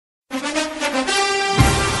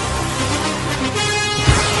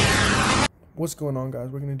What's going on,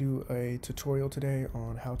 guys? We're going to do a tutorial today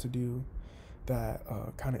on how to do that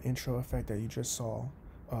kind of intro effect that you just saw.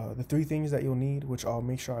 The three things that you'll need, which I'll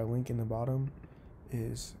make sure I link in the bottom,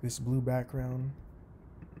 is this blue background,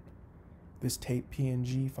 this tape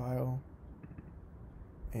PNG file,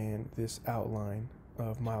 and this outline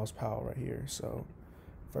of Myles Powell right here. So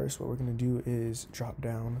first what we're going to do is drop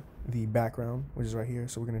down the background, which is right here.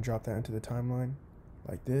 So we're going to drop that into the timeline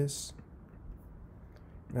like this.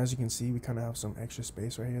 And as you can see, we kind of have some extra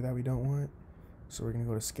space right here that we don't want. So we're going to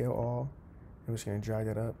go to scale all, and we're just going to drag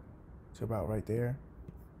that up to about right there.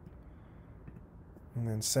 And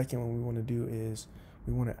then second, what we want to do is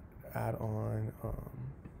we want to add on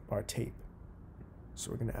our tape.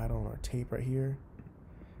 So we're going to add on our tape right here,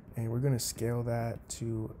 and we're going to scale that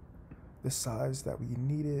to the size that we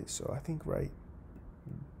need it. So I think right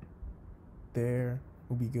there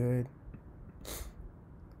will be good.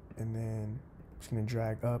 And then I'm just going to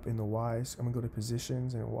drag up in the Y's. I'm going to go to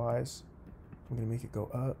positions and Y's. I'm going to make it go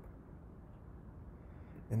up.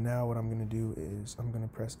 And now what I'm going to do is I'm going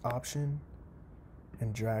to press Option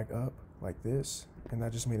and drag up like this. And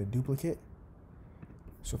that just made a duplicate.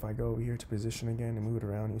 So if I go over here to position again and move it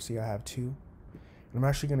around, you'll see I have two. And I'm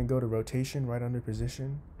actually going to go to rotation right under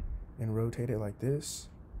position and rotate it like this.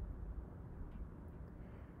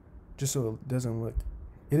 Just so it doesn't look,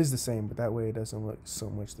 it is the same, but that way it doesn't look so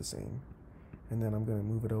much the same. And then I'm going to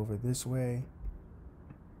move it over this way,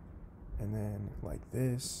 and then like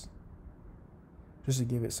this, just to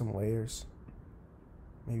give it some layers.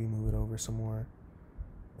 Maybe move it over some more,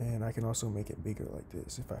 and I can also make it bigger like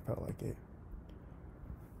this if I felt like it.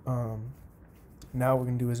 Now what we're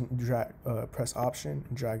going to do is drag, press Option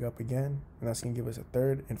and drag up again, and that's going to give us a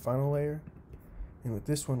third and final layer. And with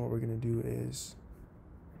this one, what we're going to do is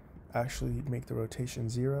actually make the rotation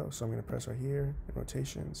 0. So I'm going to press right here in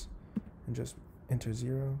rotations and just enter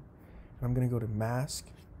 0. And I'm going to go to mask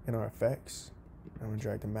in our effects. I'm going to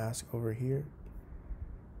drag the mask over here,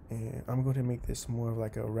 and I'm going to make this more of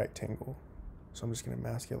like a rectangle. So I'm just going to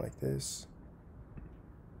mask it like this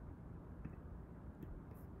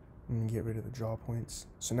and get rid of the draw points.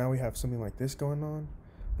 So now we have something like this going on,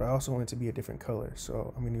 but I also want it to be a different color.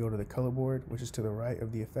 So I'm going to go to the color board, which is to the right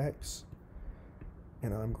of the effects,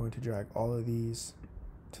 and I'm going to drag all of these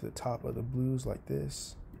to the top of the blues like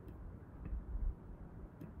this.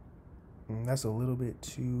 And that's a little bit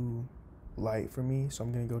too light for me, so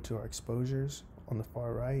I'm going to go to our exposures on the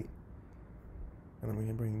far right, and I'm going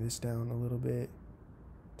to bring this down a little bit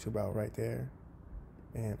to about right there,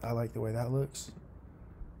 and I like the way that looks.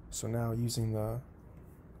 So now using the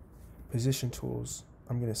position tools,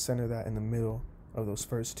 I'm going to center that in the middle of those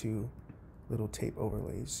first two little tape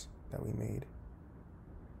overlays that we made.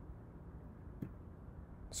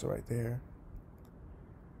 So right there.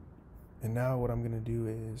 And now what I'm going to do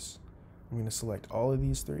is I'm going to select all of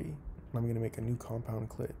these three, and I'm going to make a new compound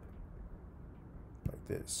clip like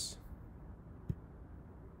this.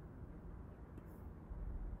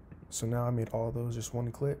 So now I made all those just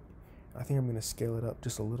one clip. I think I'm going to scale it up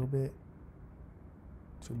just a little bit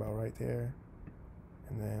to about right there,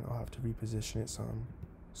 and then I'll have to reposition it some.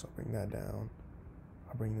 So I'll bring that down.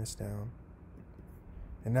 I'll bring this down.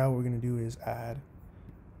 And now what we're going to do is add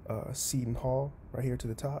seat and haul right here to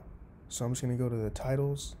the top. So I'm just going to go to the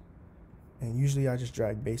titles, and usually I just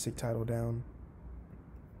drag basic title down,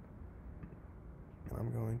 and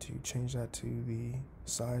I'm going to change that to the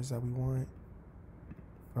size that we want.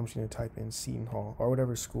 I'm just going to type in Seton Hall, or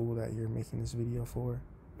whatever school that you're making this video for.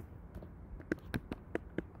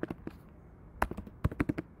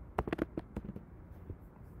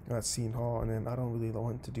 That's Seton Hall, and then I don't really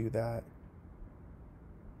want to do that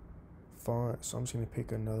font, so I'm just going to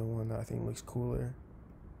pick another one that I think looks cooler,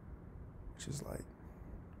 which is like,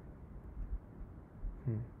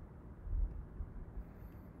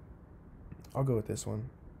 I'll go with this one.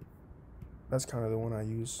 That's kind of the one I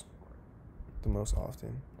use the most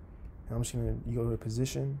often. And I'm just going to go to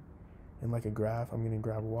position, and like a graph, I'm going to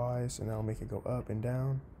grab Y's, and I'll make it go up and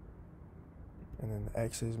down, and then the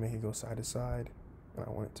X's make it go side to side, and I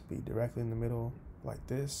want it to be directly in the middle like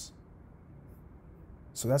this.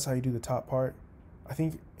 So that's how you do the top part. I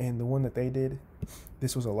think in the one that they did,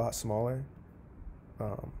 this was a lot smaller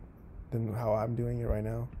than how I'm doing it right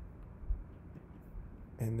now.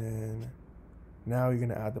 And then now you're going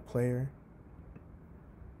to add the player.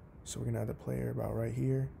 So we're going to add the player about right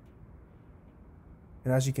here.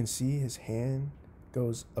 And as you can see, his hand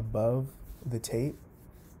goes above the tape,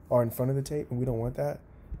 or in front of the tape, and we don't want that.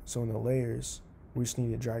 So in the layers, we just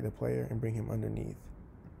need to drag the player and bring him underneath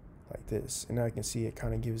like this. And now you can see it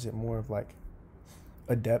kind of gives it more of like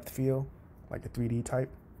a depth feel, like a 3D type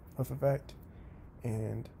of effect.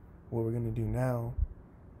 And what we're going to do now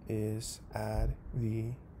is add the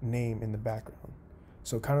name in the background.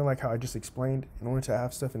 So kind of like how I just explained, in order to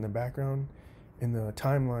have stuff in the background, in the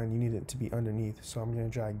timeline, you need it to be underneath. So I'm going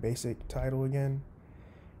to drag basic title again,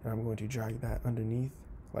 and I'm going to drag that underneath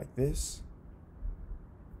like this.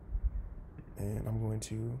 And I'm going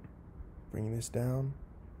to bring this down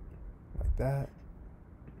like that.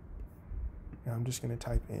 And I'm just going to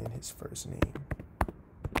type in his first name,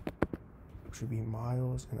 which would be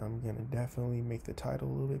Myles, and I'm going to definitely make the title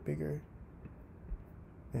a little bit bigger.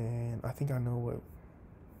 And I think I know what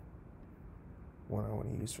one I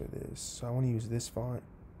want to use for this. So I want to use this font.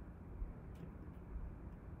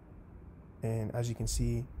 And as you can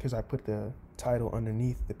see, because I put the title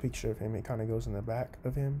underneath the picture of him, it kind of goes in the back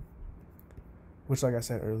of him, which, like I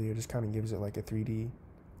said earlier, just kind of gives it like a 3D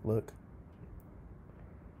look.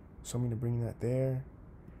 So I'm going to bring that there.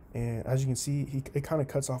 And as you can see, it kind of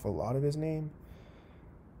cuts off a lot of his name.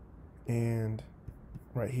 And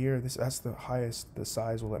right here, that's the highest the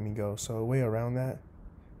size will let me go. So a way around that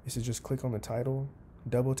is to just click on the title,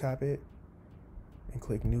 double tap it, and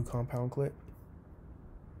click new compound clip.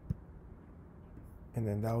 And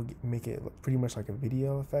then that'll make it look pretty much like a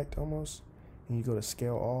video effect almost. And you go to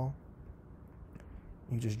scale all.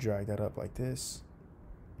 You just drag that up like this.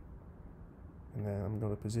 And then I'm going to go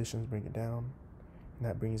to positions, bring it down. And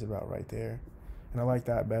that brings it about right there. And I like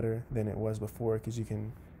that better than it was before because you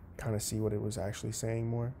can kind of see what it was actually saying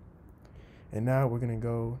more. And now we're going to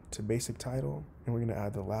go to basic title and we're going to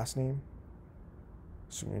add the last name.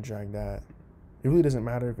 So we're going to drag that. It really doesn't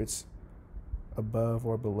matter if it's above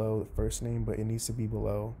or below the first name, but it needs to be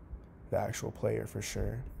below the actual player for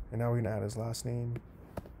sure. And now we're going to add his last name,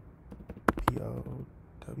 Powell.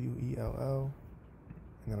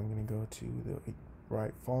 And then I'm going to go to the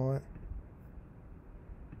right font,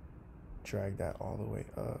 drag that all the way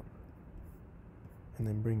up, and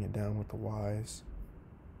then bring it down with the Y's.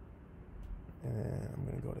 And then I'm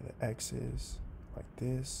going to go to the X's like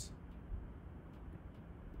this.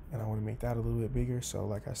 And I want to make that a little bit bigger. So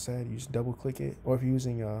like I said, you just double click it. Or if you're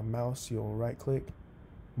using a mouse, you'll right click,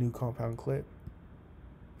 new compound clip,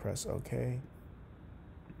 press OK.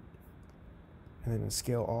 And then in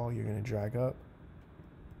scale all, you're going to drag up.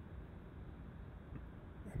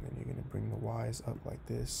 And then you're going to bring the Y's up like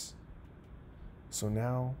this. So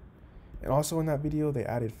now, and also in that video, they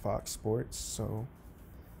added Fox Sports. So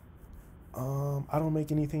I don't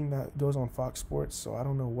make anything that goes on Fox Sports, so I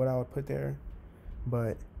don't know what I would put there.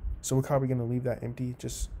 But so we're probably going to leave that empty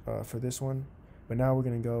just for this one. But now we're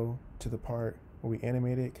going to go to the part where we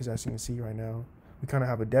animate it, because as you can see right now, we kind of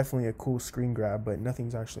have definitely a cool screen grab, but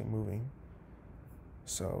nothing's actually moving.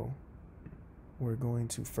 So we're going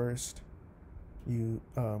to first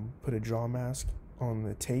put a draw mask on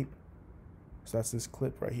the tape. So that's this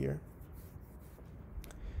clip right here.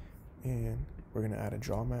 And we're going to add a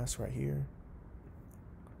draw mask right here.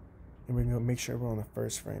 And we're going to make sure we're on the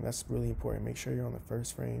first frame. That's really important. Make sure you're on the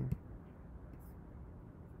first frame.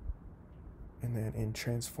 And then in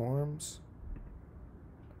transforms,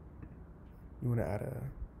 you want to add a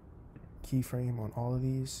keyframe on all of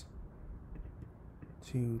these.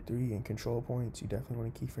 2, 3, and control points. You definitely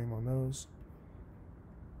want to keyframe on those.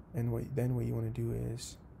 And what you want to do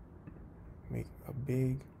is make a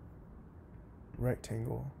big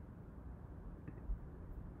rectangle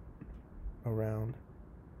around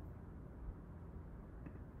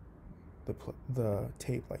the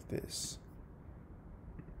tape like this.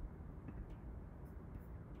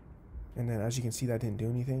 And then as you can see, that didn't do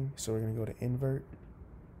anything, so we're going to go to invert.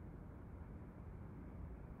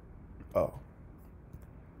 Oh,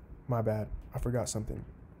 my bad, I forgot something.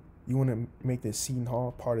 You want to make this seed and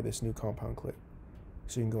haul part of this new compound clip.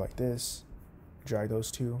 So you can go like this, drag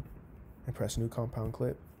those two, and press new compound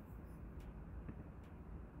clip.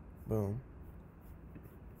 Boom.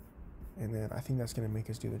 And then I think that's going to make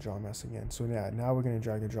us do the draw mask again. So yeah, now we're going to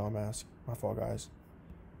drag the draw mask, my fault guys,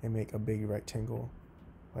 and make a big rectangle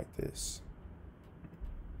like this.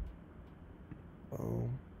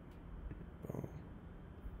 Boom. Boom.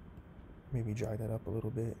 Maybe drag that up a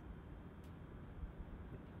little bit.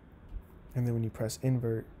 And then when you press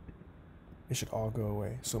invert, it should all go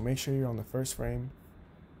away. So make sure you're on the first frame,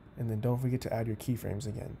 and then don't forget to add your keyframes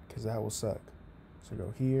again, because that will suck. So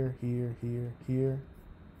go here, here, here, here.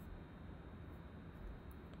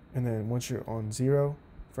 And then once you're on 0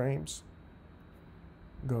 frames,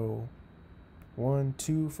 go 1,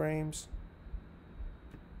 2 frames.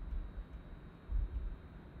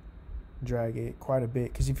 Drag it quite a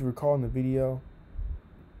bit, because if you recall in the video,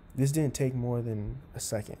 this didn't take more than a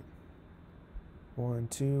second. 1,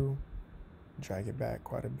 2, drag it back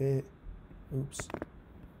quite a bit. Oops.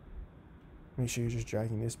 Make sure you're just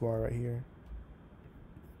dragging this bar right here.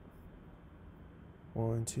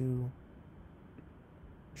 1, 2.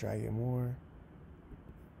 Drag it more.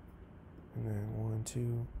 And then 1,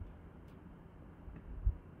 2.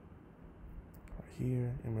 Right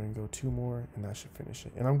here. And we're going to go 2 more, and that should finish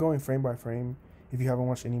it. And I'm going frame by frame. If you haven't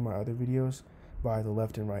watched any of my other videos, by the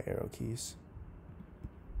left and right arrow keys.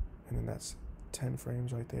 And then that's 10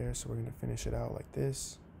 frames right there. So we're going to finish it out like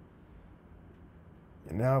this.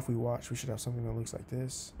 And now if we watch, we should have something that looks like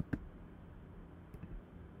this.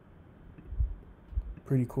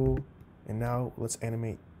 Pretty cool. And now let's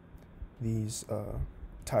animate these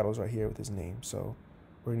titles right here with his name. So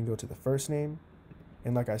we're going to go to the first name.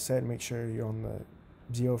 And like I said, make sure you're on the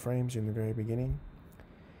 0 frames. You're in the very beginning.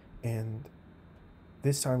 And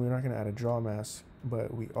this time we're not going to add a draw mask,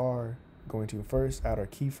 but we are going to first add our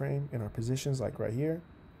keyframe in our positions, like right here.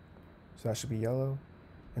 So that should be yellow.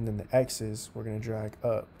 And then the X's we're going to drag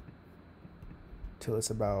up till it's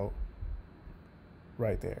about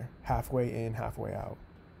right there, halfway in, halfway out.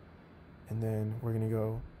 And then we're going to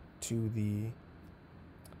go to the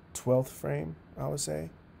 12th frame, I would say.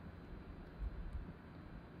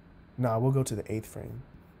 Nah, we'll go to the 8th frame.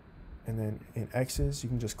 And then in X's, you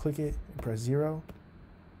can just click it and press 0,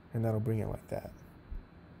 and that'll bring it like that.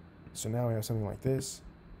 So now we have something like this.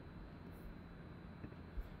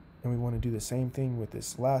 And we want to do the same thing with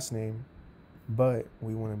this last name, but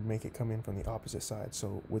we want to make it come in from the opposite side.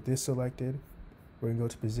 So with this selected, we're going to go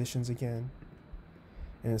to positions again.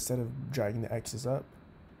 And instead of dragging the X's up,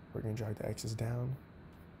 we're going to drag the X's down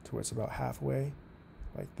to where it's about halfway,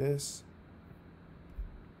 like this.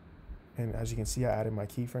 And as you can see, I added my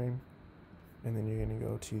keyframe. And then you're going to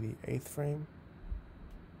go to the 8th frame.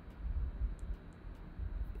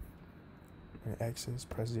 And X's,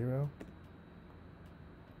 press 0.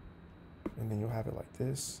 And then you'll have it like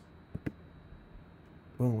this.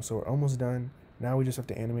 Boom, so we're almost done. Now we just have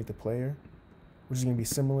to animate the player, which is going to be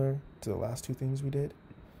similar to the last 2 things we did.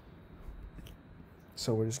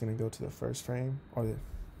 So we're just going to go to the first frame, or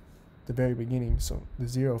the very beginning, so the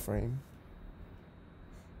 0 frame.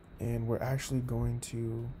 And we're actually going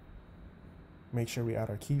to make sure we add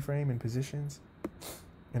our keyframe and positions.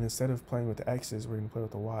 And instead of playing with the X's, we're going to play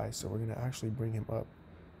with the Y. So we're going to actually bring him up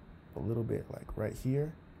a little bit, like right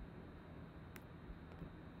here.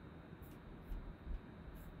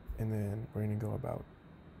 And then we're going to go about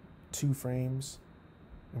 2 frames,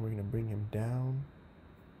 and we're going to bring him down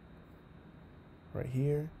right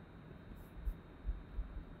here.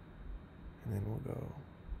 And then we'll go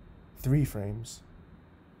 3 frames.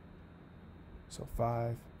 So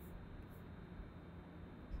 5.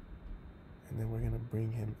 And then we're going to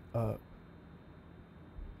bring him up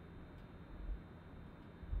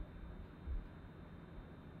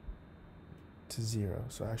to 0.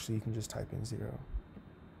 So actually you can just type in 0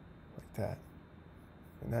 like that.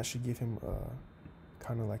 And that should give him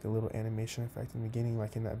kind of like a little animation effect in the beginning,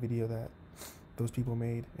 like in that video that those people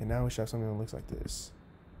made. And now we should have something that looks like this.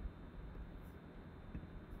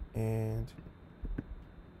 And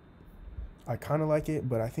I kind of like it,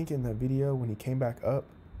 but I think in the video when he came back up,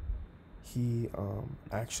 he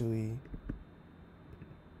actually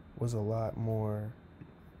was a lot more,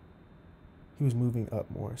 he was moving up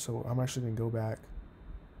more. So I'm actually going to go back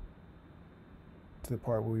to the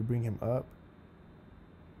part where we bring him up,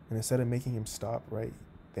 and instead of making him stop right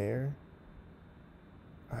there,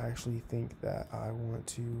 I actually think that I want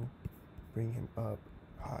to bring him up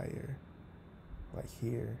higher, like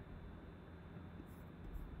here.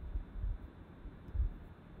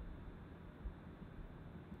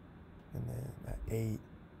 And then at 8,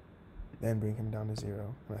 then bring him down to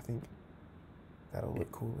 0. And I think that'll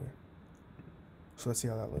look cooler. So let's see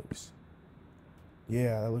how that looks.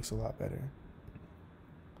 Yeah, that looks a lot better.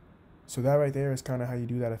 So that right there is kind of how you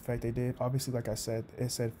do that effect they did. Obviously, like I said,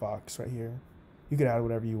 it said Fox right here. You could add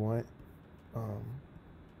whatever you want.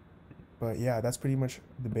 But yeah, that's pretty much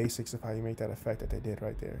the basics of how you make that effect that they did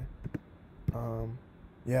right there.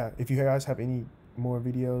 Yeah, if you guys have any more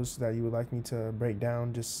videos that you would like me to break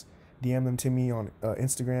down, just DM them to me on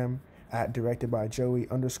Instagram at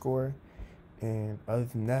directedbyjoey_. And other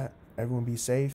than that, everyone be safe.